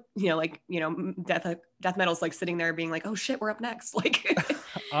 what, death metal's like sitting there being like, oh shit, we're up next. Like,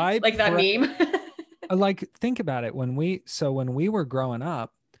 like that meme. Like think about it. When we were growing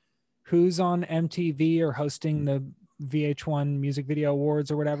up, who's on MTV or hosting the VH1 Music Video Awards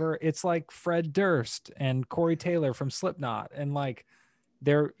or whatever? It's like Fred Durst and Corey Taylor from Slipknot, and like,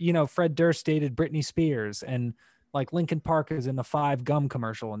 Fred Durst dated Britney Spears, and like Linkin Park is in the 5 Gum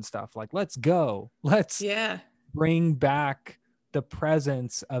commercial and stuff. Like, let's go. Let's bring back the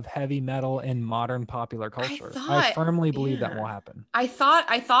presence of heavy metal in modern popular culture. I firmly believe that will happen. I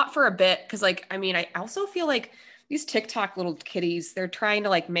thought for a bit, because like, I mean, I also feel like these TikTok little kitties, they're trying to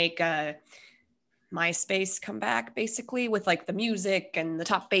like make a MySpace come back basically with like the music and the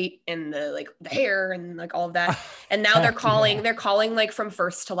top 8 and the like the hair and like all of that. And now they're calling like from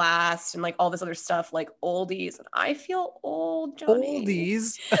first to last and like all this other stuff like oldies. And I feel old, Johnny.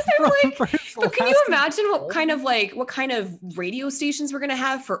 Oldies. Like, but can you imagine what kind of radio stations we're gonna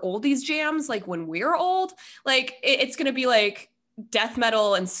have for oldies jams like when we're old? Like it's gonna be like death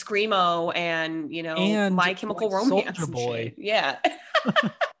metal and screamo and and My Chemical like Romance and shit. Yeah.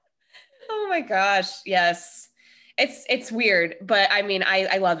 Oh my gosh. Yes. It's weird, but I mean,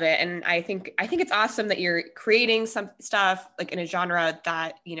 I love it. And I think it's awesome that you're creating some stuff like in a genre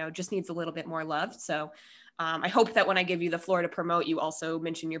that, just needs a little bit more love. So I hope that when I give you the floor to promote, you also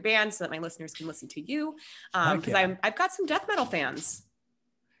mention your band so that my listeners can listen to you. Because I've got some death metal fans.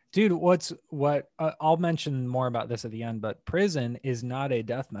 Dude, I'll mention more about this at the end, but Prison is not a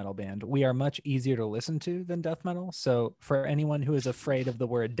death metal band. We are much easier to listen to than death metal. So for anyone who is afraid of the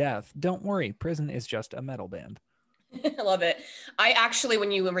word death, don't worry. Prison is just a metal band. I love it. I actually, when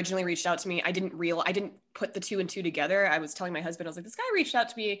you originally reached out to me, I didn't put the two and two together. I was telling my husband, I was like, this guy reached out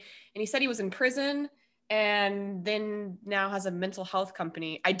to me and he said he was in prison and then now has a mental health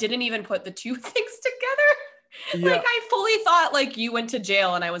company. I didn't even put the two things together. Yeah. Like I fully thought like you went to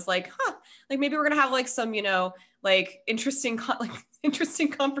jail and I was like, huh, like maybe we're going to have like some, like interesting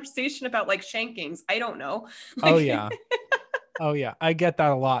conversation about like shankings. I don't know. Oh Like, yeah. Oh yeah. I get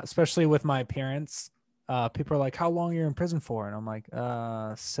that a lot, especially with my parents. People are like, how long are you in prison for? And I'm like,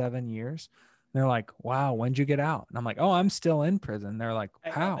 7 years. And they're like, wow, when'd you get out? And I'm like, oh, I'm still in prison. They're like, I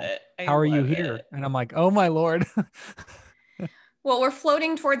love how? it. I How are you love here? it. And I'm like, oh my Lord. Well, we're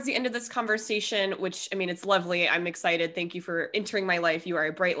floating towards the end of this conversation, which I mean, it's lovely. I'm excited. Thank you for entering my life. You are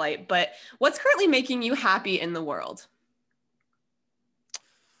a bright light. But what's currently making you happy in the world?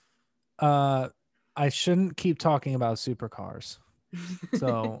 uh, I shouldn't keep talking about supercars.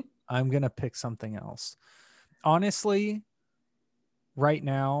 So I'm going to pick something else. Honestly, right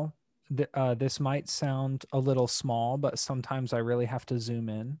now, this might sound a little small, but sometimes I really have to zoom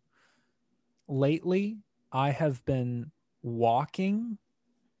in. Lately, I have been walking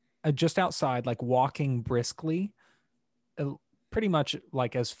just outside, like walking briskly, uh, pretty much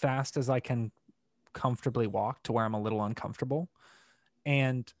like as fast as I can comfortably walk to where I'm a little uncomfortable.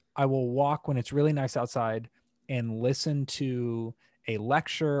 And I will walk when it's really nice outside and listen to a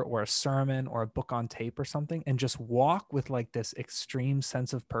lecture or a sermon or a book on tape or something and just walk with like this extreme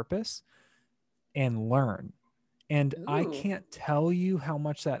sense of purpose and learn. And I Ooh. can't tell you how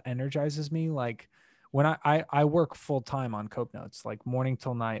much that energizes me. Like when I work full time on Cope Notes, like morning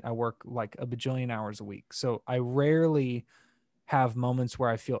till night, I work like a bajillion hours a week. So I rarely have moments where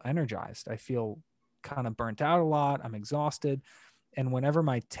I feel energized. I feel kind of burnt out a lot. I'm exhausted. And whenever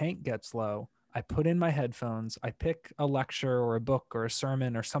my tank gets low, I put in my headphones, I pick a lecture or a book or a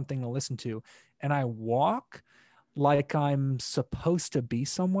sermon or something to listen to, and I walk like I'm supposed to be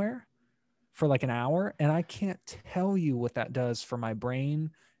somewhere for like an hour. And I can't tell you what that does for my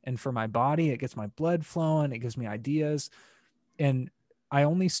brain and for my body. It gets my blood flowing, it gives me ideas. And I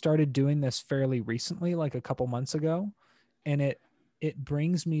only started doing this fairly recently, like a couple months ago. And it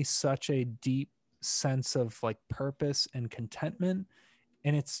brings me such a deep sense of like purpose and contentment,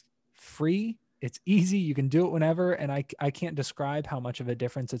 and it's free, it's easy, you can do it whenever, and I can't describe how much of a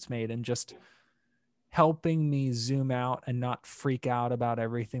difference it's made in just helping me zoom out and not freak out about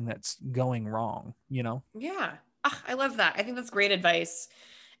everything that's going wrong, you know? Yeah. Ah, I love that. I think that's great advice.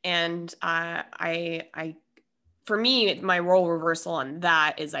 And for me, my role reversal on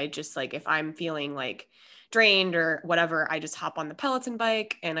that is I just like, if I'm feeling like drained or whatever, I just hop on the Peloton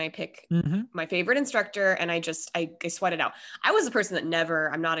bike and I pick Mm-hmm. my favorite instructor and I sweat it out. I was a person that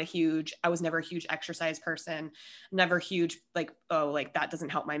I was never a huge exercise person, never huge, like, oh, like that doesn't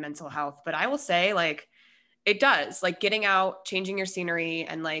help my mental health. But I will say, like, it does, like getting out, changing your scenery,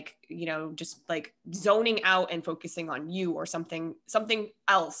 and like, just like zoning out and focusing on you or something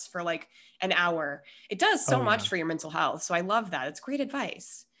else for like an hour. It does so Oh yeah. much for your mental health. So I love that. It's great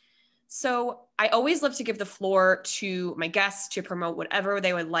advice. So I always love to give the floor to my guests to promote whatever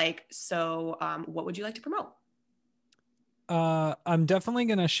they would like. So what would you like to promote? I'm definitely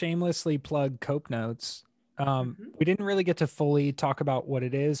going to shamelessly plug Cope Notes. Mm-hmm. We didn't really get to fully talk about what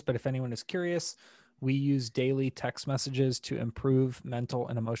it is, but if anyone is curious, we use daily text messages to improve mental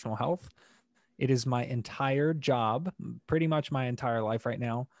and emotional health. It is my entire job, pretty much my entire life right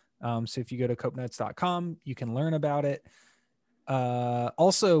now. So if you go to copenotes.com, you can learn about it.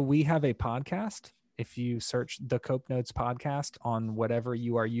 Also, we have a podcast. If you search the Cope Notes podcast on whatever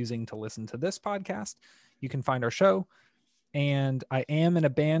you are using to listen to this podcast, you can find our show. And I am in a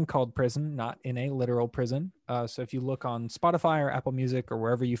band called Prison, not in a literal prison. So if you look on Spotify or Apple Music or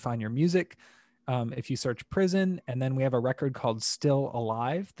wherever you find your music, if you search Prison, and then we have a record called Still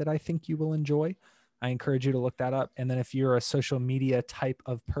Alive that I think you will enjoy. I encourage you to look that up. And then if you're a social media type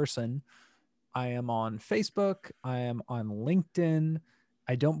of person, I am on Facebook, I am on LinkedIn,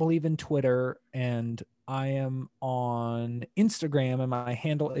 I don't believe in Twitter, and I am on Instagram, and my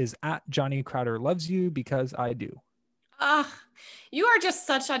handle is at Johnny Crowder Loves You, because I do. Ah, you are just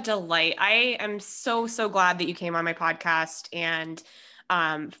such a delight. I am so, so glad that you came on my podcast. And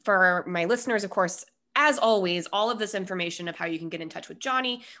for my listeners, of course, as always, all of this information of how you can get in touch with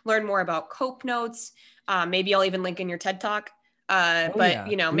Johnny, learn more about Cope Notes. Maybe I'll even link in your TED Talk. Oh But yeah,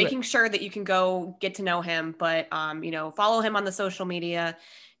 do it. making sure that you can go get to know him, but follow him on the social media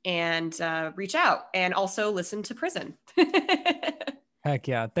and reach out and also listen to Prison. Heck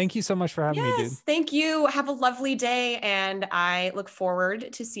yeah. Thank you so much for having me, dude. Yes, thank you. Have a lovely day, and I look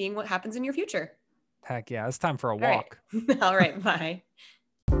forward to seeing what happens in your future. Heck yeah. It's time for a All right. walk. All right. Bye.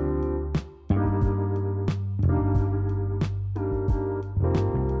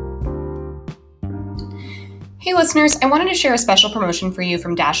 Hey listeners, I wanted to share a special promotion for you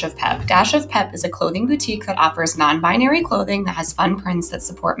from Dash of Pep. Dash of Pep is a clothing boutique that offers non-binary clothing that has fun prints that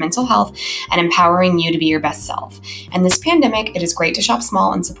support mental health and empowering you to be your best self. And this pandemic, it is great to shop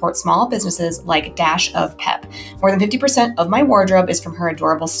small and support small businesses like Dash of Pep. More than 50% of my wardrobe is from her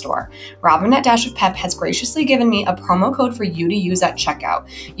adorable store. Robin at Dash of Pep has graciously given me a promo code for you to use at checkout.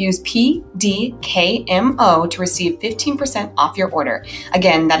 Use PDKMO to receive 15% off your order.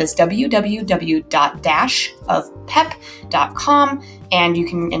 Again, that is www.dashofpep.com, and you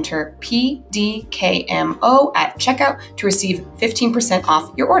can enter PDKMO at checkout to receive 15%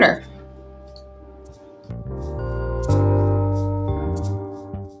 off your order.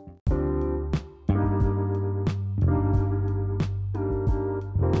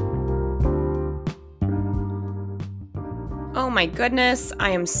 Oh my goodness, I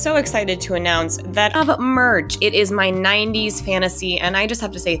am so excited to announce that of merch. It is my 90s fantasy, and I just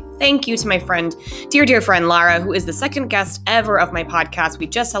have to say thank you to my friend, dear friend Lara, who is the second guest ever of my podcast. We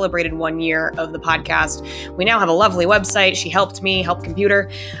just celebrated 1 year of the podcast. We now have a lovely website. She helped me, help computer.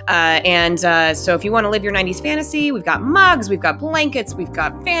 So if you want to live your 90s fantasy, we've got mugs, we've got blankets, we've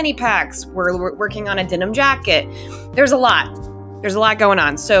got fanny packs. We're working on a denim jacket. There's a lot going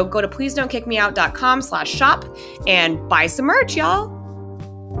on. So go to pleasedon'tkickmeout.com/shop and buy some merch, y'all.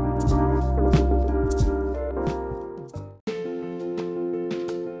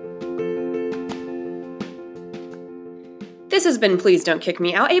 This has been Please Don't Kick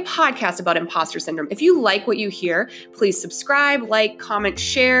Me Out, a podcast about imposter syndrome. If you like what you hear, please subscribe, like, comment,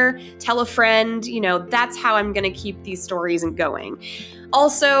 share, tell a friend. That's how I'm going to keep these stories going.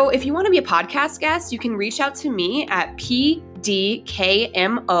 Also, if you want to be a podcast guest, you can reach out to me at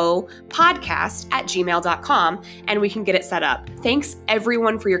pdkmopodcast@gmail.com and we can get it set up. Thanks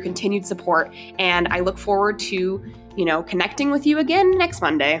everyone for your continued support, and I look forward to, connecting with you again next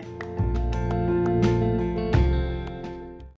Monday.